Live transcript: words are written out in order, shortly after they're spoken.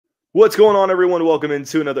What's going on, everyone? Welcome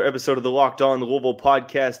into another episode of the Locked On Louisville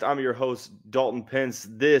podcast. I'm your host, Dalton Pence.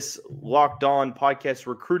 This Locked On podcast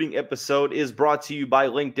recruiting episode is brought to you by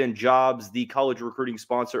LinkedIn Jobs, the college recruiting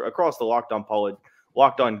sponsor across the Locked On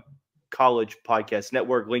College Podcast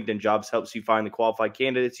Network. LinkedIn Jobs helps you find the qualified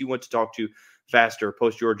candidates you want to talk to faster.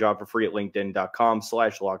 Post your job for free at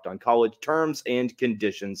linkedin.com/LockedOnCollege. Terms and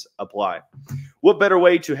conditions apply. What better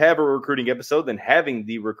way to have a recruiting episode than having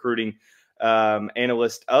the recruiting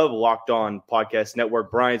analyst of Locked On Podcast Network,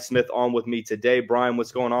 Brian Smith, on with me today. Brian,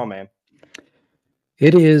 what's going on, man?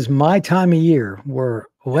 It is my time of year. We're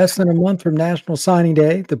less than a month from National Signing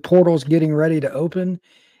Day. The portal's getting ready to open,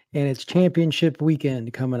 and it's championship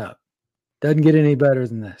weekend coming up. Doesn't get any better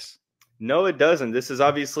than this. No, it doesn't. This is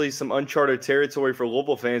obviously some uncharted territory for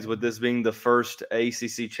Louisville fans, with this being the first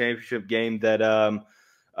ACC championship game that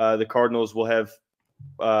the Cardinals will have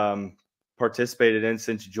participated in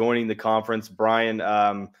since joining the conference. Brian,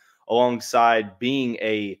 alongside being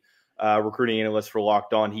a recruiting analyst for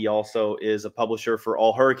Locked On, he also is a publisher for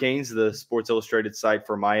All Hurricanes, the Sports Illustrated site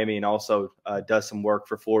for Miami, and also does some work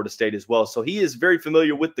for Florida State as well. So he is very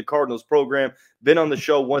familiar with the Cardinals program. Been on the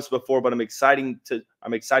show once before, but I'm excited to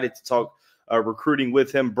talk recruiting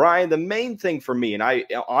with him. Brian, the main thing for me, and I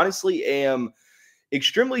honestly am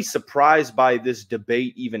extremely surprised by this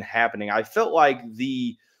debate even happening. I felt like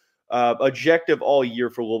the objective all year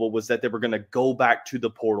for Louisville was that they were going to go back to the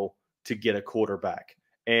portal to get a quarterback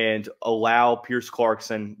and allow Pierce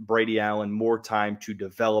Clarkson, Brady Allen more time to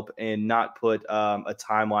develop and not put a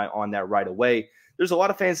timeline on that right away. There's a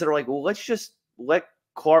lot of fans that are like, well, let's just let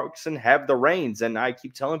Clarkson have the reins. And I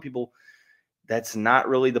keep telling people that's not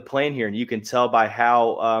really the plan here. And you can tell by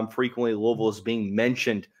how frequently Louisville is being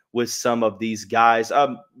mentioned with some of these guys.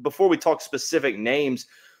 Before we talk specific names,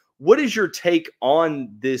 what is your take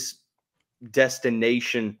on this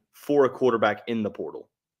destination for a quarterback in the portal?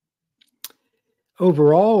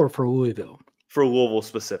 Overall or for Louisville? For Louisville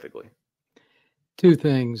specifically. Two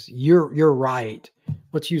things. You're right.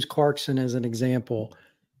 Let's use Clarkson as an example.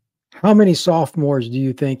 How many sophomores do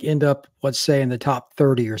you think end up, let's say, in the top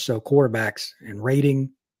 30 or so quarterbacks in rating,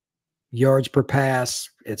 yards per pass,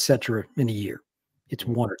 etc. in a year? It's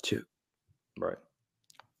one or two. Right.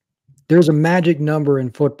 There's a magic number in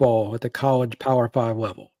football at the college Power 5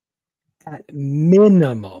 level. At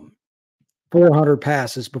minimum, 400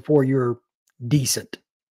 passes before you're decent.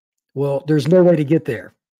 Well, there's no way to get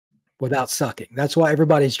there without sucking. That's why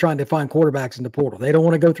everybody's trying to find quarterbacks in the portal. They don't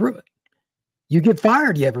want to go through it. You get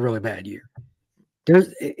fired, you have a really bad year.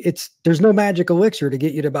 There's no magic elixir to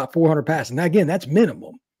get you to about 400 passes. Now, again, that's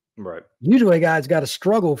minimum. Right. Usually a guy's got to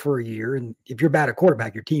struggle for a year, and if you're bad at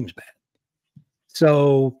quarterback, your team's bad.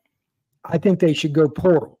 So I think they should go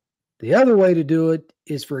portal. The other way to do it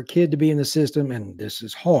is for a kid to be in the system, and this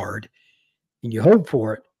is hard, and you hope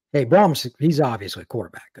for it. Hey, Brahms, he's obviously a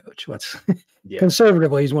quarterback coach.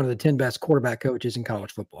 Conservatively, he's one of the 10 best quarterback coaches in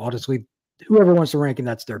college football. I'll just leave whoever wants to rank him,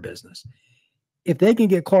 that's their business. If they can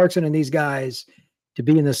get Clarkson and these guys to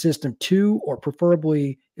be in the system 2 or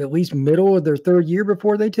preferably at least middle of their third year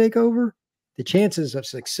before they take over, the chances of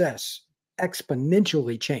success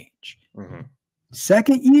exponentially change. Mm-hmm.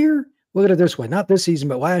 Second year, look at it this way, not this season,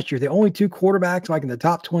 but last year, the only 2 quarterbacks like in the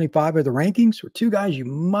top 25 of the rankings were 2 guys you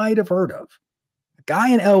might have heard of. A guy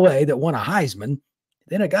in LA that won a Heisman,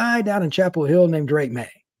 then a guy down in Chapel Hill named Drake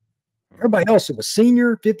May. Everybody else was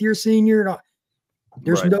senior, 5th-year senior.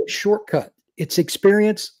 There's no shortcut. It's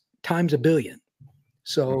experience times a billion.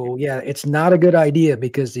 So, yeah, it's not a good idea,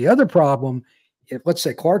 because the other problem, if let's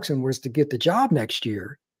say Clarkson was to get the job next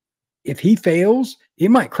year, if he fails, he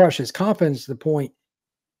might crush his confidence to the point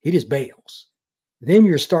he just bails. Then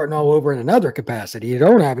you're starting all over in another capacity. You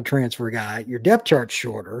don't have a transfer guy. Your depth chart's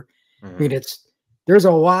shorter. I mean, there's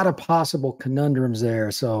a lot of possible conundrums there.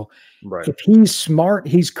 So if he's smart,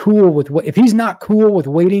 he's cool with if he's not cool with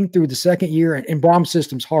waiting through the second year, and Brahms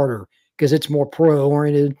system's harder because it's more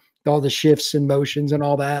pro-oriented, all the shifts and motions and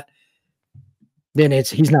all that, then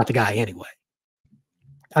he's not the guy anyway.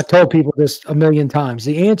 I've told people this a million times.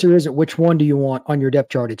 The answer isn't which one do you want on your depth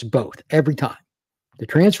chart. It's both every time. The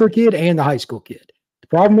transfer kid and the high school kid. The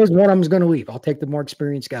problem is one of them is going to leave. I'll take the more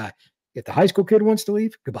experienced guy. If the high school kid wants to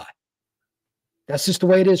leave, goodbye. That's just the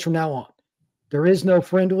way it is from now on. There is no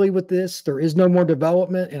friendly with this. There is no more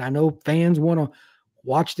development. And I know fans want to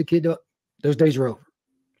watch the kid. Those days are over.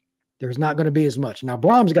 There's not going to be as much. Now,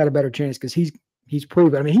 Brahms got a better chance because he's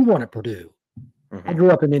proven. I mean, he won at Purdue. I grew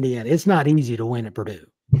up in Indiana. It's not easy to win at Purdue.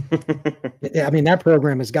 I mean, that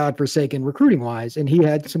program is godforsaken recruiting-wise, and he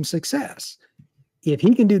had some success. If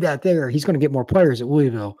he can do that there, he's going to get more players at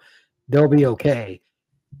Louisville. They'll be okay.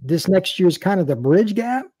 This next year is kind of the bridge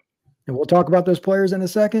gap. And we'll talk about those players in a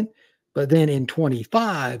second. But then in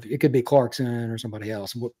 25, it could be Clarkson or somebody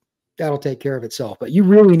else. That'll take care of itself. But you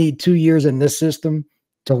really need 2 years in this system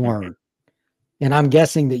to learn. And I'm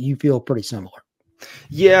guessing that you feel pretty similar.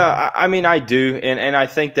 Yeah, I mean, I do. And I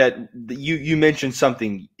think that you mentioned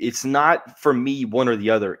something. It's not for me one or the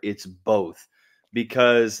other. It's both.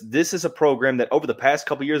 Because this is a program that over the past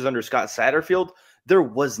couple of years under Scott Satterfield, there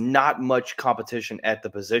was not much competition at the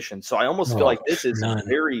position. So I almost feel like this is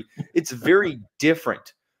it's very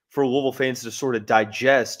different for Louisville fans to sort of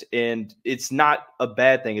digest. And it's not a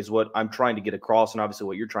bad thing is what I'm trying to get across. And obviously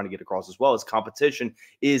what you're trying to get across as well is competition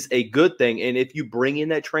is a good thing. And if you bring in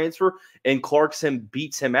that transfer and Clarkson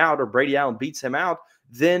beats him out or Brady Allen beats him out,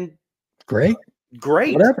 then great.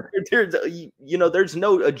 Whatever. There's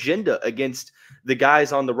no agenda against the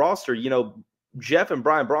guys on the roster. Jeff and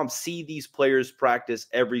Brian Brom see these players practice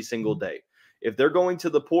every single day. If they're going to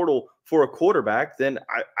the portal for a quarterback, then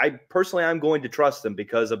I personally, I'm going to trust them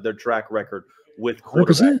because of their track record with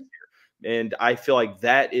quarterbacks. And I feel like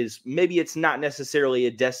that is maybe it's not necessarily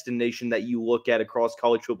a destination that you look at across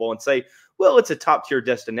college football and say, well, it's a top tier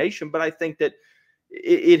destination. But I think that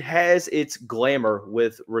it has its glamour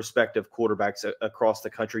with respective quarterbacks across the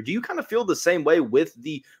country. Do you kind of feel the same way with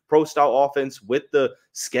the pro style offense, with the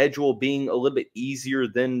schedule being a little bit easier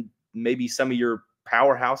than maybe some of your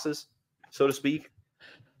powerhouses, so to speak?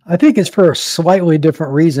 I think it's for a slightly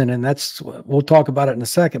different reason, and we'll talk about it in a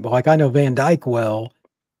second. But like I know Van Dyke well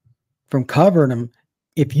from covering him.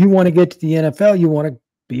 If you want to get to the NFL, you want to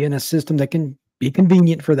be in a system that can be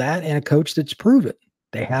convenient for that and a coach that's proven.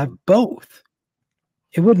 They have both.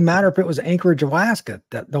 It wouldn't matter if it was Anchorage, Alaska.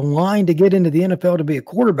 That the line to get into the NFL to be a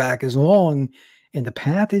quarterback is long and the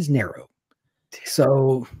path is narrow.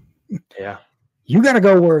 So yeah, you got to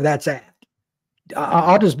go where that's at.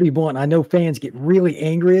 I'll just be blunt. I know fans get really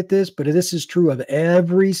angry at this, but this is true of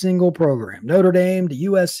every single program. Notre Dame to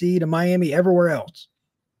USC to Miami, everywhere else.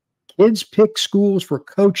 Kids pick schools for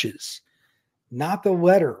coaches, not the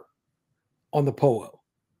letter on the polo,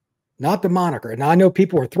 not the moniker. And I know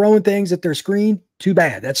people are throwing things at their screen. Too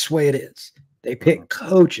bad. That's the way it is. They pick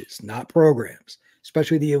coaches, not programs,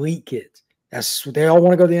 especially the elite kids. They all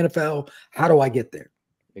want to go to the NFL. How do I get there?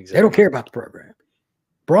 Exactly. They don't care about the program.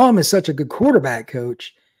 Brom is such a good quarterback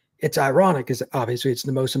coach. It's ironic because obviously it's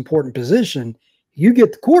the most important position. You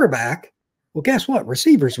get the quarterback. Well, guess what?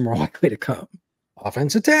 Receivers are more likely to come.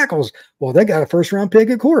 Offensive tackles. Well, they got a first-round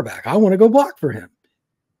pick at quarterback. I want to go block for him.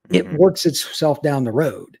 It works itself down the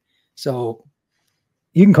road. So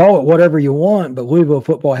you can call it whatever you want, but Louisville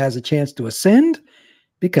football has a chance to ascend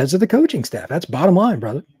because of the coaching staff. That's bottom line,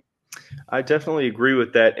 brother. I definitely agree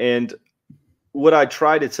with that. And what I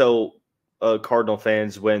try to tell Cardinal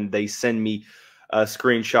fans when they send me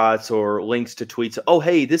screenshots or links to tweets, oh,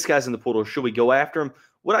 hey, this guy's in the portal, should we go after him?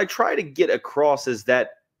 What I try to get across is that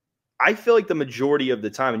I feel like the majority of the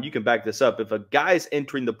time, and you can back this up, if a guy's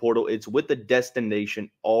entering the portal, it's with a destination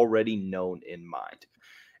already known in mind.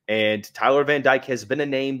 And Tyler Van Dyke has been a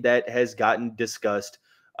name that has gotten discussed,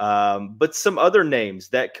 but some other names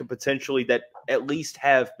that could potentially, that at least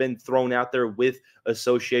have been thrown out there with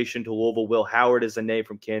association to Louisville. Will Howard is a name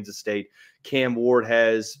from Kansas State. Cam Ward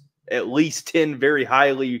has at least 10 very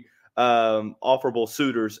highly offerable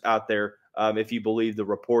suitors out there, if you believe the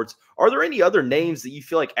reports. Are there any other names that you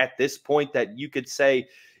feel like at this point that you could say,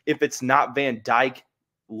 if it's not Van Dyke,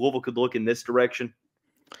 Louisville could look in this direction?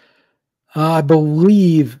 I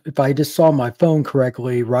believe, if I just saw my phone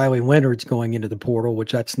correctly, Riley Leonard's going into the portal,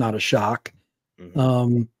 which that's not a shock.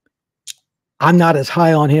 I'm not as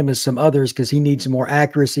high on him as some others because he needs some more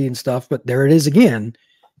accuracy and stuff, but there it is again.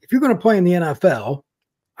 If you're going to play in the NFL,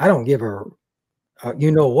 I don't give a,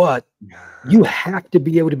 you know what, you have to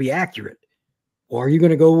be able to be accurate. Or are you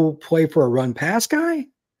going to go play for a run pass guy?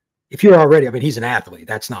 If you're already, I mean, he's an athlete.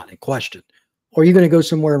 That's not in question. Or are you going to go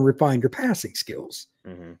somewhere and refine your passing skills?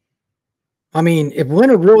 I mean, if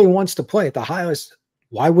Leonard really wants to play at the highest,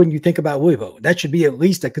 why wouldn't you think about Louisville? That should be at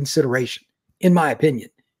least a consideration, in my opinion.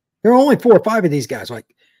 There are only 4 or 5 of these guys.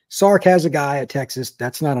 Like Sark has a guy at Texas.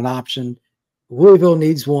 That's not an option. Louisville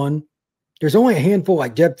needs one. There's only a handful,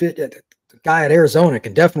 like Jeb Fitt, the guy at Arizona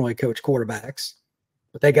can definitely coach quarterbacks,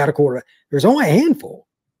 but they got a quarterback. There's only a handful.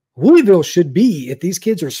 Louisville should be, if these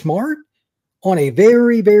kids are smart, on a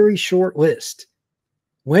very, very short list.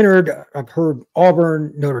 Leonard, I've heard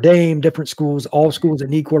Auburn, Notre Dame, different schools, all schools that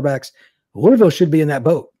need quarterbacks. Louisville should be in that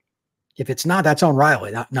boat. If it's not, that's on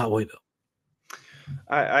Riley, not Louisville.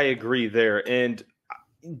 I agree there. And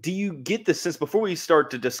do you get the sense, before we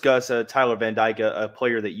start to discuss Tyler Van Dyke, a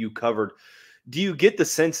player that you covered, do you get the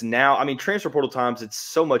sense now, I mean, transfer portal times, it's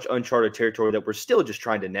so much uncharted territory that we're still just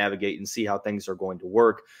trying to navigate and see how things are going to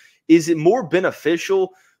work. is it more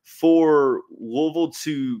beneficial for Louisville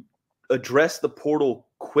to address the portal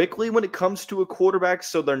quickly when it comes to a quarterback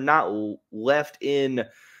so they're not left in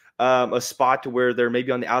a spot to where they're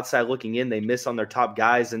maybe on the outside looking in, they miss on their top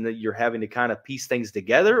guys, and then you're having to kind of piece things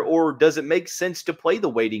together? Or does it make sense to play the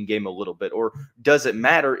waiting game a little bit? Or does it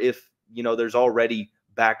matter if, there's already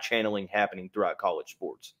back channeling happening throughout college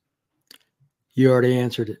sports? You already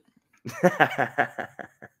answered it.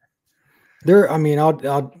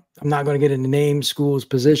 I'm not going to get into names, schools,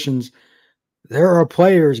 positions. There are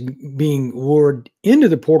players being lured into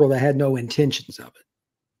the portal that had no intentions of it.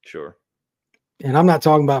 Sure. And I'm not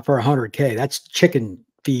talking about for $100K. That's chicken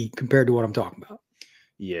feed compared to what I'm talking about.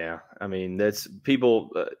 Yeah, I mean, that's people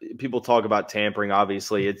talk about tampering.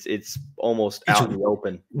 Obviously, it's almost out in the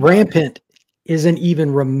open. Rampant isn't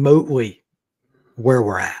even remotely where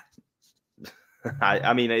we're at.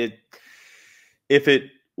 I mean, if it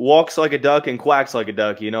walks like a duck and quacks like a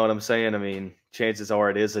duck, you know what I'm saying? I mean, chances are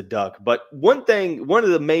it is a duck. But one of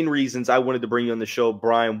the main reasons I wanted to bring you on the show,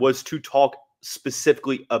 Brian, was to talk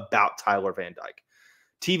specifically about Tyler Van Dyke.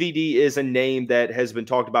 TVD is a name that has been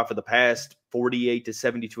talked about for the past 48 to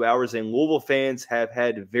 72 hours, and Louisville fans have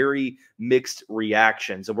had very mixed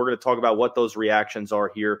reactions. And we're going to talk about what those reactions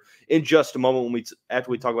are here in just a moment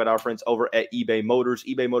after we talk about our friends over at eBay Motors.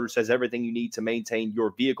 eBay Motors has everything you need to maintain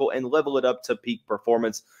your vehicle and level it up to peak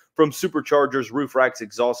performance, from superchargers, roof racks,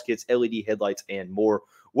 exhaust kits, LED headlights, and more.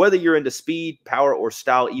 Whether you're into speed, power, or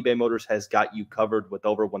style, eBay Motors has got you covered with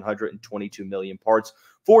over 122 million parts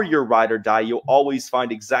for your ride or die. You'll always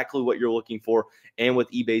find exactly what you're looking for. And with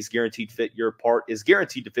eBay's Guaranteed Fit, your part is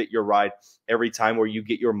guaranteed to fit your ride every time, where you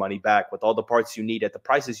get your money back. With all the parts you need at the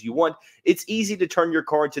prices you want, it's easy to turn your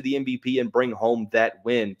car into the MVP and bring home that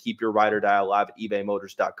win. Keep your ride or die alive at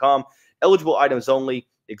ebaymotors.com. Eligible items only.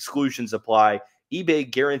 Exclusions apply. eBay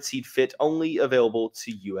Guaranteed Fit only available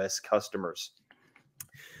to U.S. customers.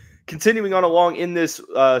 Continuing on along in this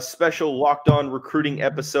special Locked On recruiting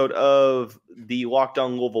episode of the Locked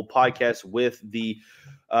On Louisville podcast with the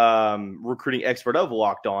recruiting expert of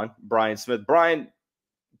Locked On, Brian Smith. Brian,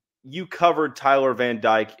 you covered Tyler Van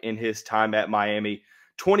Dyke in his time at Miami.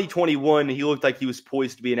 2021, he looked like he was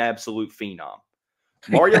poised to be an absolute phenom.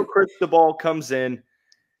 Mario Cristobal comes in.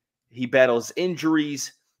 He battles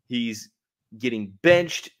injuries. He's getting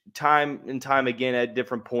benched time and time again at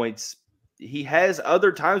different points. He has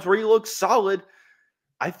other times where he looks solid.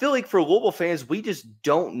 I feel like for Louisville fans, we just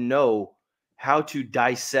don't know how to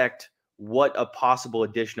dissect what a possible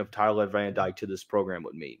addition of Tyler Van Dyke to this program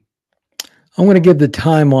would mean. I'm going to give the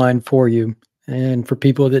timeline for you. And for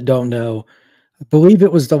people that don't know, I believe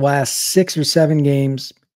it was the last 6 or 7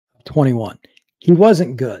 games of 21. He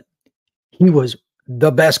wasn't good. He was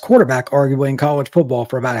the best quarterback, arguably, in college football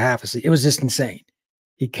for about a half a season. It was just insane.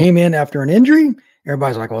 He came in after an injury.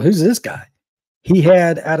 Everybody's like, well, who's this guy? He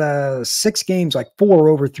had at 6 games, like 4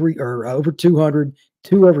 over 3 or over 200,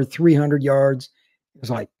 2 over 300 yards. It was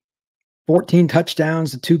like 14 touchdowns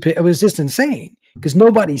to 2 picks. It was just insane because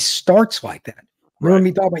nobody starts like that. Remember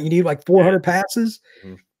me talking about you need like 400 passes?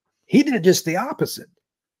 Mm-hmm. He did just the opposite.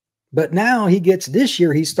 But now this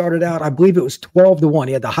year, he started out, I believe it was 12-1.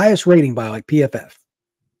 He had the highest rating by like PFF.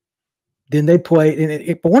 Then they played,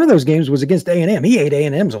 and but one of those games was against A&M. He ate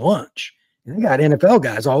A&M's lunch. And they got NFL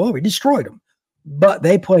guys all over. He destroyed them. But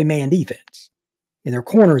they play man defense, and their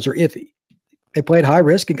corners are iffy. They played high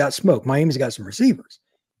risk and got smoked. Miami's got some receivers.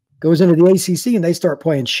 Goes into the ACC, and they start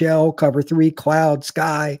playing shell, cover 3, cloud,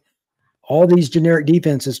 sky, all these generic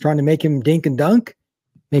defenses trying to make him dink and dunk,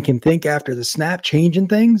 make him think after the snap, changing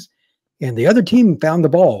things. And the other team found the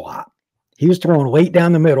ball a lot. He was throwing late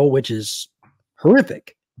down the middle, which is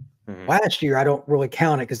horrific. Mm-hmm. Last year, I don't really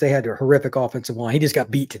count it because they had a horrific offensive line. He just got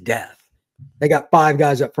beat to death. They got 5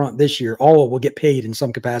 guys up front this year. All will get paid in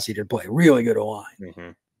some capacity to play. Really good line. Mm-hmm.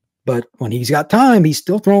 But when he's got time, he's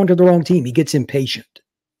still throwing to the wrong team. He gets impatient.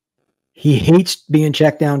 He hates being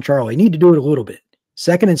checked down, Charlie. You need to do it a little bit.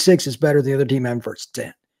 2nd and 6 is better than the other team having 1st and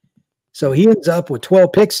 10. So he ends up with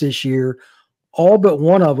 12 picks this year. All but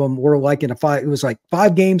one of them were like in a 5. It was like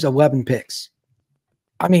 5 games, 11 picks.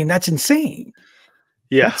 I mean, that's insane.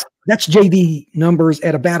 Yeah. That's JV numbers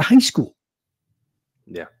at a bad high school.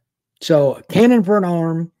 Yeah. So cannon for an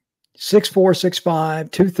arm, 6'4",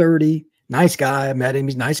 6'5", 230. Nice guy. I met him.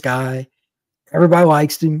 He's a nice guy. Everybody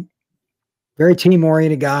likes him. Very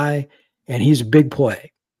team-oriented guy, and he's a big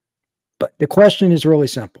play. But the question is really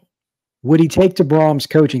simple. Would he take to Brahms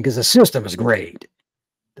coaching? Because the system is great.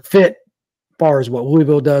 The fit, as far as what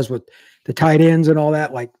Louisville does with the tight ends and all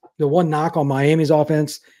that, like the one knock on Miami's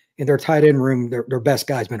offense in their tight end room, their best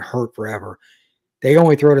guy's been hurt forever. They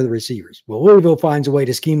only throw to the receivers. Well, Louisville finds a way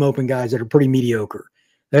to scheme open guys that are pretty mediocre.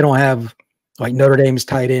 They don't have like Notre Dame's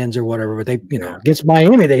tight ends or whatever, but they, you know, against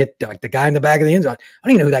Miami, they hit like the guy in the back of the end zone. I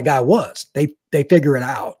don't even know who that guy was. They figure it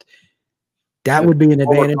out. That would be an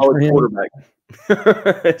advantage for him.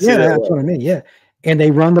 Yeah, that's what I mean. Yeah. And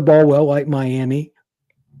they run the ball well like Miami.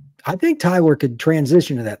 I think Tyler could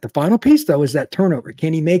transition to that. The final piece, though, is that turnover.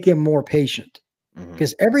 Can he make him more patient?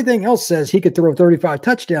 Because everything else says he could throw 35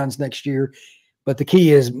 touchdowns next year. But the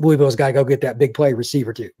key is Louisville's got to go get that big play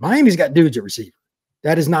receiver, too. Miami's got dudes at receiver.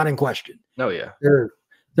 That is not in question. Oh, yeah. Their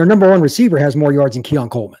number one receiver has more yards than Keon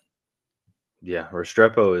Coleman. Yeah,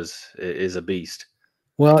 Restrepo is a beast.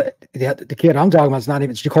 Well, the kid I'm talking about is not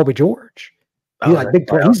even Jacoby George. He's like big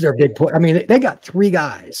play. He's their big play. I mean, they got 3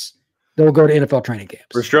 guys that will go to NFL training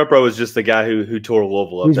camps. Restrepo is just the guy who tore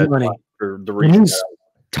Louisville up for the reason. He's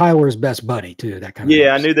Tyler's best buddy too. That kind of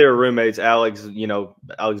I knew they were roommates. Alex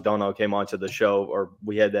Dono came onto the show, or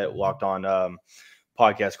we had that Locked On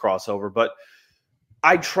podcast crossover. But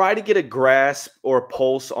I try to get a grasp or a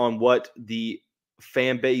pulse on what the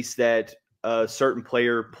fan base that a certain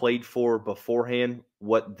player played for beforehand,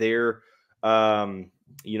 what their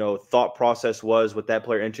thought process was with that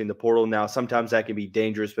player entering the portal. Now, sometimes that can be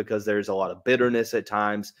dangerous because there's a lot of bitterness at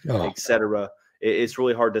times, etc. It's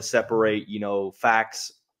really hard to separate,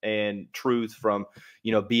 facts and truth from,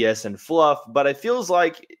 BS and fluff. But it feels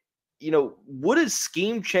like, would a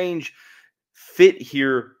scheme change fit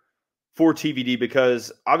here for TVD?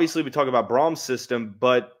 Because obviously we talk about Brom's system,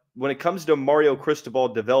 but when it comes to Mario Cristobal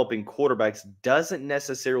developing quarterbacks, doesn't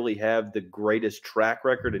necessarily have the greatest track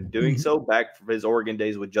record in doing so back from his Oregon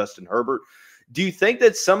days with Justin Herbert. Do you think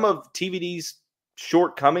that some of TVD's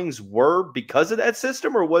shortcomings were because of that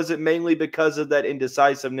system, or was it mainly because of that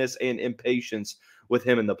indecisiveness and impatience with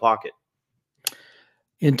him in the pocket?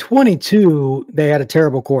 In 22, they had a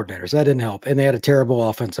terrible coordinator, so that didn't help. And they had a terrible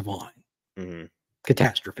offensive line.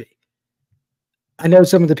 Catastrophe. I know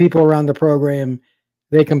some of the people around the program,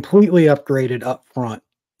 they completely upgraded up front,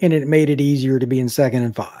 and it made it easier to be in 2nd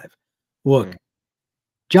and 5. Look,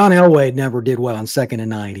 John Elway never did well on 2nd and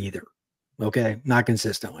 9 either. Okay, not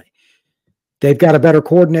consistently. They've got a better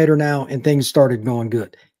coordinator now, and things started going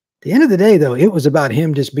good. At the end of the day, though, it was about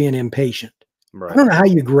him just being impatient. I don't know how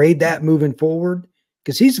you grade that moving forward,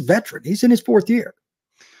 because he's a veteran. He's in his 4th year.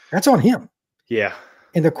 That's on him. Yeah.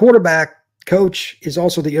 And the quarterback coach is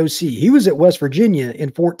also the OC. He was at West Virginia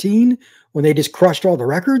in 14 when they just crushed all the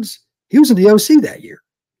records. He was in the OC that year.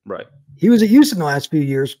 Right. He was at Houston the last few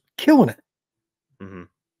years, killing it.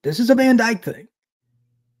 This is a Van Dyke thing.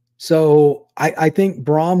 So I think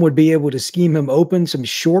Brom would be able to scheme him open, some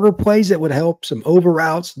shorter plays that would help, some over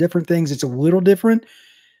routes, different things. It's a little different.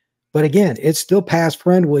 But again, it's still pass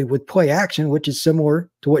friendly with play action, which is similar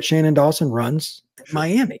to what Shannon Dawson runs at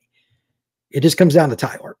Miami. It just comes down to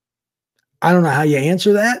Tyler. I don't know how you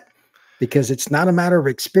answer that, because it's not a matter of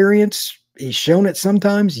experience. He's shown it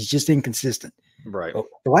sometimes. He's just inconsistent. Right. But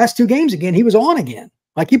the last 2 games, again, he was on again.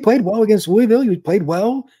 Like, he played well against Louisville. He played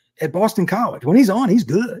well at Boston College. When he's on, he's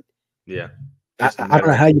good. Yeah. I don't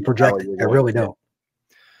know how you project it. I really don't.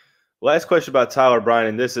 Last question about Tyler, Brian,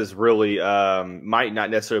 and this is really might not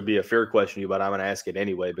necessarily be a fair question to you, but I'm going to ask it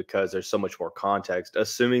anyway because there's so much more context.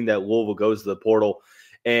 Assuming that Louisville goes to the portal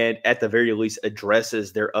and at the very least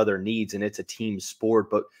addresses their other needs, and it's a team sport,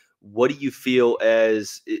 but what do you feel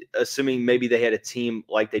as, assuming maybe they had a team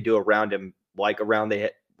like they do around him, like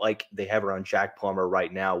they have around Jack Plummer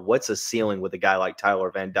right now, what's a ceiling with a guy like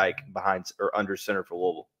Tyler Van Dyke behind or under center for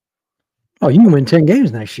Louisville? Oh, you can win 10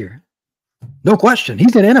 games next year. No question.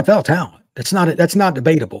 He's an NFL talent. That's not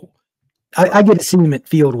debatable. I get to see him at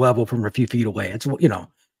field level from a few feet away. It's,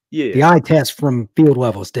 the eye test from field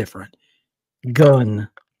level is different. Gun.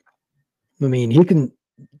 I mean, he can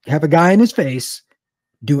have a guy in his face,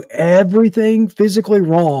 do everything physically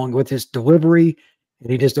wrong with his delivery,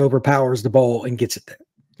 and he just overpowers the ball and gets it there.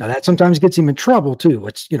 Now, that sometimes gets him in trouble, too.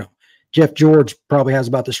 It's, Jeff George probably has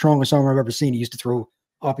about the strongest arm I've ever seen. He used to throw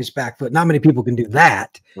off his back foot. Not many people can do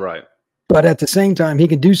that. Right. But at the same time, he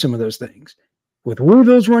can do some of those things. With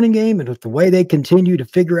Louisville's running game and with the way they continue to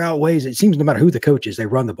figure out ways, it seems no matter who the coach is, they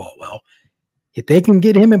run the ball well. If they can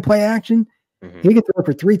get him in play action, he could throw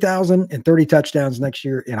for 3,030 touchdowns next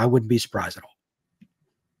year, and I wouldn't be surprised at all.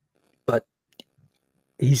 But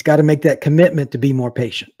he's got to make that commitment to be more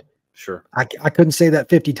patient. Sure. I couldn't say that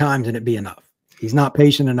 50 times and it'd be enough. He's not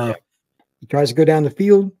patient enough. He tries to go down the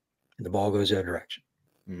field, and the ball goes the other direction.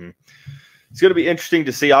 It's going to be interesting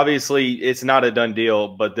to see. Obviously, it's not a done deal,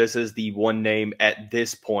 but this is the one name at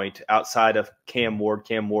this point outside of Cam Ward.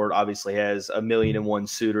 Cam Ward obviously has 1,000,001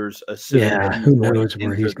 suitors. Who knows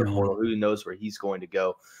where he's going? Who knows where he's going to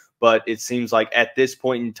go? But it seems like at this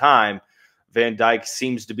point in time, Van Dyke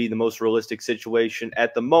seems to be the most realistic situation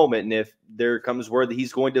at the moment. And if there comes word that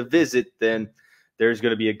he's going to visit, then there's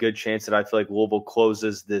going to be a good chance that I feel like Louisville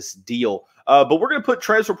closes this deal. But we're going to put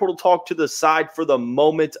transfer portal talk to the side for the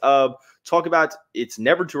moment. Talk about, it's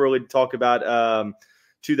never too early to talk about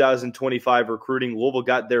 2025 recruiting. Louisville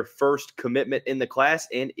got their first commitment in the class,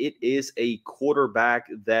 and it is a quarterback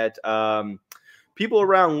that people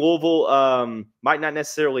around Louisville might not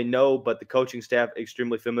necessarily know, but the coaching staff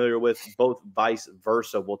extremely familiar with, both vice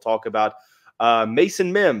versa. We'll talk about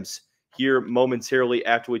Mason Mims here momentarily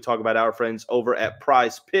after we talk about our friends over at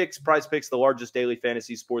PrizePicks. PrizePicks, the largest daily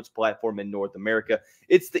fantasy sports platform in North America.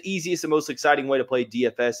 It's the easiest and most exciting way to play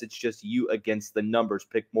DFS. It's just you against the numbers.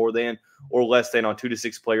 Pick more than or less than on 2 to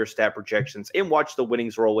 6 player stat projections and watch the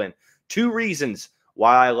winnings roll in. 2 reasons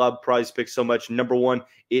why I love PrizePicks so much. Number one,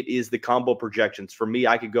 it is the combo projections. For me,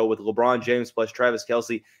 I could go with LeBron James plus Travis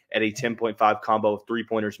Kelce at a 10.5 combo of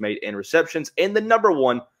 3-pointers made and receptions. And the number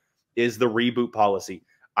one is the reboot policy.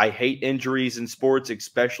 I hate injuries in sports,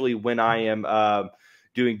 especially when I am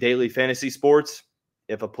doing daily fantasy sports.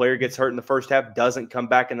 If a player gets hurt in the first half, doesn't come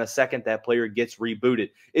back in the second, that player gets rebooted.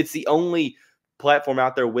 It's the only platform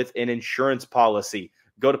out there with an insurance policy.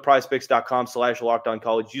 Go to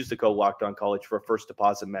prizepicks.com/LockedOnCollege. Use the code LockedOnCollege for a first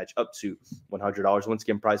deposit match up to $100. Once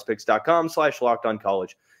again,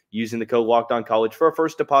 prizepicks.com/LockedOnCollege. Using the code LockedOnCollege for a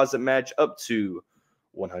first deposit match up to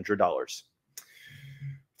 $100.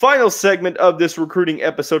 Final segment of this recruiting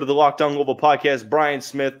episode of the Locked On Louisville podcast. Brian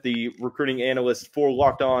Smith, the recruiting analyst for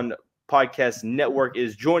Locked On Podcast Network,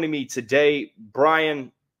 is joining me today.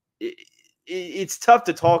 Brian, it's tough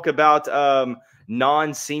to talk about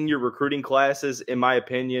non-senior recruiting classes, in my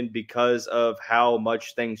opinion, because of how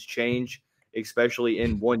much things change, especially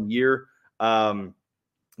in 1 year.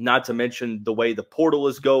 Not to mention the way the portal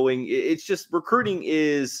is going. It's just recruiting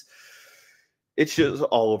is – it's just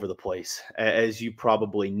all over the place, as you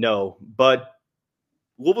probably know. But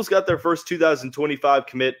Louisville's got their first 2025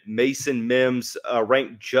 commit, Mason Mims,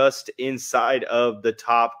 ranked just inside of the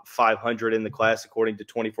top 500 in the class, according to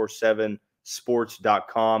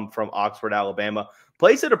 247sports.com from Oxford, Alabama.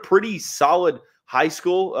 Plays at a pretty solid high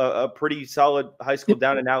school,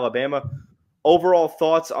 down in Alabama. Overall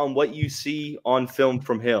thoughts on what you see on film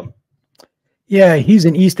from him? Yeah, he's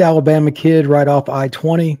an East Alabama kid right off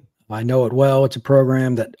I-20. I know it well. It's a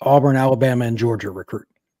program that Auburn, Alabama, and Georgia recruit.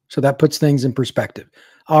 So that puts things in perspective.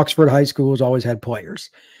 Oxford High School has always had players.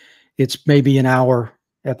 It's maybe an hour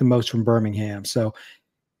at the most from Birmingham. So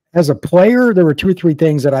as a player, there were 2 or 3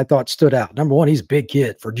 things that I thought stood out. Number one, he's a big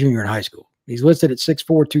kid for junior in high school. He's listed at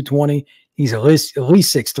 6'4", 220. He's at least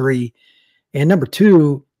 6'3". And number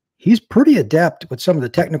two, he's pretty adept with some of the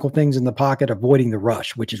technical things in the pocket, avoiding the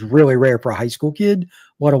rush, which is really rare for a high school kid,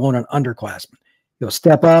 let alone an underclassman. He'll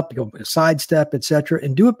step up, he'll sidestep, etc.,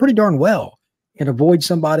 and do it pretty darn well and avoid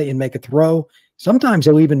somebody and make a throw. Sometimes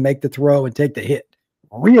he'll even make the throw and take the hit.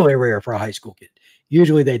 Really rare for a high school kid.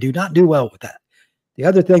 Usually they do not do well with that. The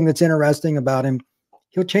other thing that's interesting about him,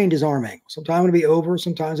 he'll change his arm angle. Sometimes it'll be over,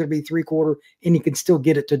 sometimes it'll be 3/4, and he can still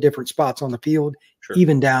get it to different spots on the field,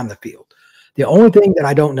 even down the field. The only thing that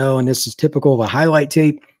I don't know, and this is typical of a highlight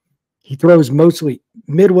tape, he throws mostly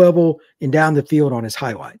mid-level and down the field on his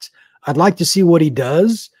highlights. I'd like to see what he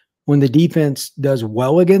does when the defense does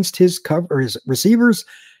well against his cover or his receivers.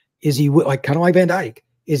 Is he like kind of like Van Dyke?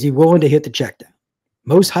 Is he willing to hit the check down?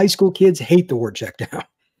 Most high school kids hate the word check down,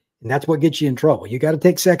 and that's what gets you in trouble. You got to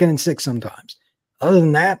take 2nd and 6 sometimes. Other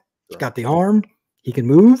than that, he's got the arm. He can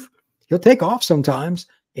move. He'll take off sometimes,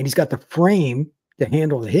 and he's got the frame to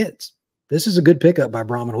handle the hits. This is a good pickup by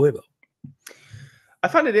Brahman Louisville. I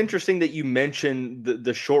find it interesting that you mentioned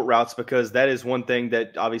the short routes, because that is one thing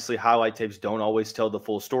that obviously highlight tapes don't always tell the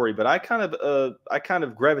full story, but I kind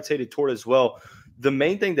of gravitated toward as well. The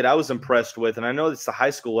main thing that I was impressed with, and I know it's the high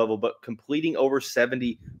school level, but completing over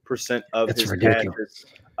 70% of his passes,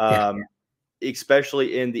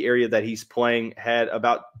 especially in the area that he's playing, had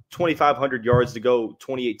about 2,500 yards to go,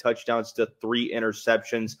 28 touchdowns to 3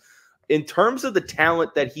 interceptions. In terms of the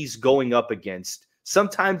talent that he's going up against,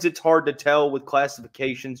 sometimes it's hard to tell with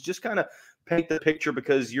classifications. Just kind of paint the picture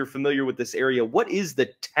because you're familiar with this area. What is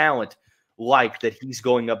the talent like that he's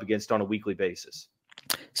going up against on a weekly basis?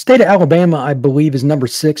 State of Alabama, I believe, is number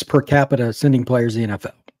 6 per capita sending players to the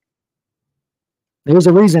NFL. There's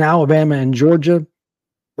a reason Alabama and Georgia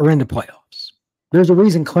are in the playoffs. There's a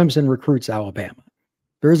reason Clemson recruits Alabama.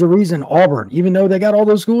 There's a reason Auburn, even though they got all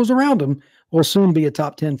those schools around them, will soon be a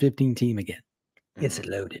top 10, 15 team again. It's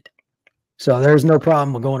loaded. So there's no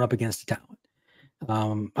problem with going up against the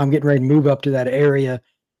talent. I'm getting ready to move up to that area.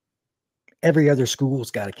 Every other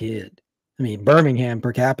school's got a kid. I mean, Birmingham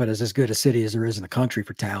per capita is as good a city as there is in the country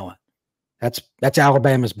for talent. That's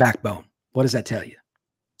Alabama's backbone. What does that tell you?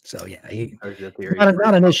 So yeah,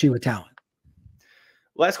 not an issue with talent.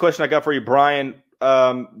 Last question I got for you, Brian.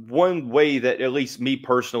 One way that, at least me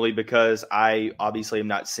personally, because I obviously am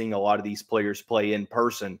not seeing a lot of these players play in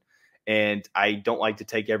person, and I don't like to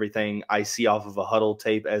take everything I see off of a huddle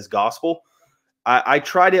tape as gospel. I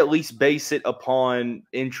try to at least base it upon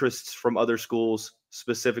interests from other schools,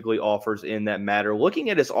 specifically offers in that matter. Looking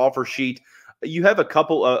at his offer sheet, you have a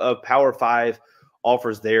couple of Power 5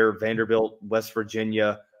 offers there: Vanderbilt, West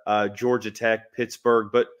Virginia, Georgia Tech, Pittsburgh,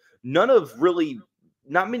 but not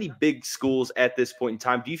many big schools at this point in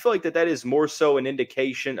time. Do you feel like that is more so an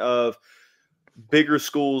indication of bigger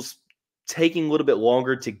schools taking a little bit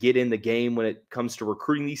longer to get in the game when it comes to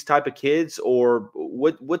recruiting these type of kids, or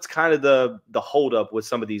what's kind of the holdup with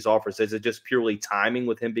some of these offers? Is it just purely timing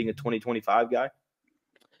with him being a 2025 guy?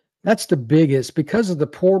 That's the biggest, because of the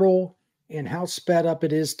portal and how sped up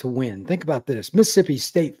it is to win. Think about this. Mississippi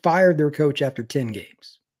State fired their coach after 10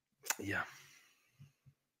 games. Yeah.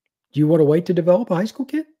 Do you want to wait to develop a high school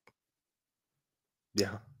kid?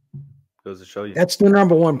 Yeah. Goes to show you. That's the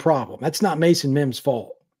number one problem. That's not Mason Mims'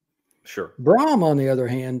 fault. Sure. Braum, on the other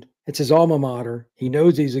hand, it's his alma mater. He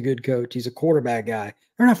knows he's a good coach. He's a quarterback guy.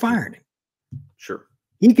 They're not firing him. Sure.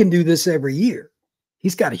 He can do this every year.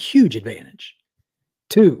 He's got a huge advantage.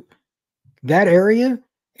 2, that area,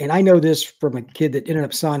 and I know this from a kid that ended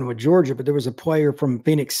up signing with Georgia, but there was a player from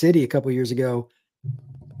Phoenix City a couple of years ago.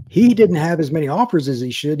 He didn't have as many offers as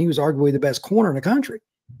he should. He was arguably the best corner in the country.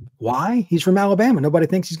 Why? He's from Alabama. Nobody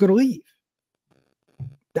thinks he's going to leave.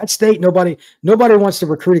 That state, nobody wants to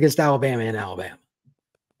recruit against Alabama in Alabama.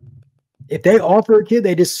 If they offer a kid,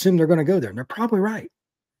 they just assume they're going to go there. And they're probably right.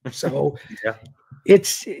 So yeah.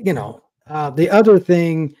 It's, the other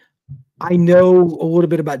thing, I know a little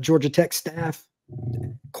bit about Georgia Tech staff.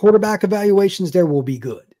 Quarterback evaluations there will be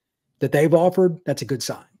good. That they've offered, that's a good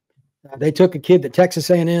sign. They took a kid that Texas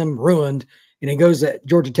A&M ruined, and he goes to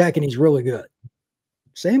Georgia Tech, and he's really good.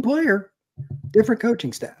 Same player, different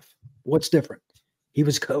coaching staff. What's different? He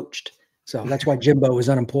was coached. So that's why Jimbo is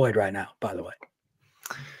unemployed right now, by the way.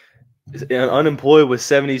 Unemployed with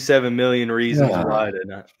 77 million reasons why to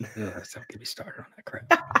not. Don't get me started on that crap.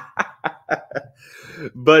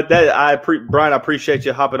 But Brian, I appreciate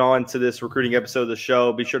you hopping on to this recruiting episode of the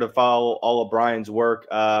show. Be sure to follow all of Brian's work.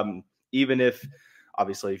 Even if,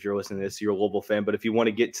 obviously, if you're listening to this, you're a Louisville fan, but if you want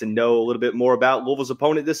to get to know a little bit more about Louisville's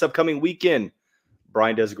opponent this upcoming weekend,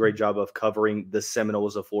 Brian does a great job of covering the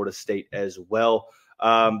Seminoles of Florida State as well.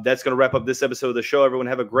 That's going to wrap up this episode of the show. Everyone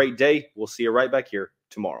have a great day. We'll see you right back here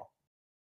tomorrow.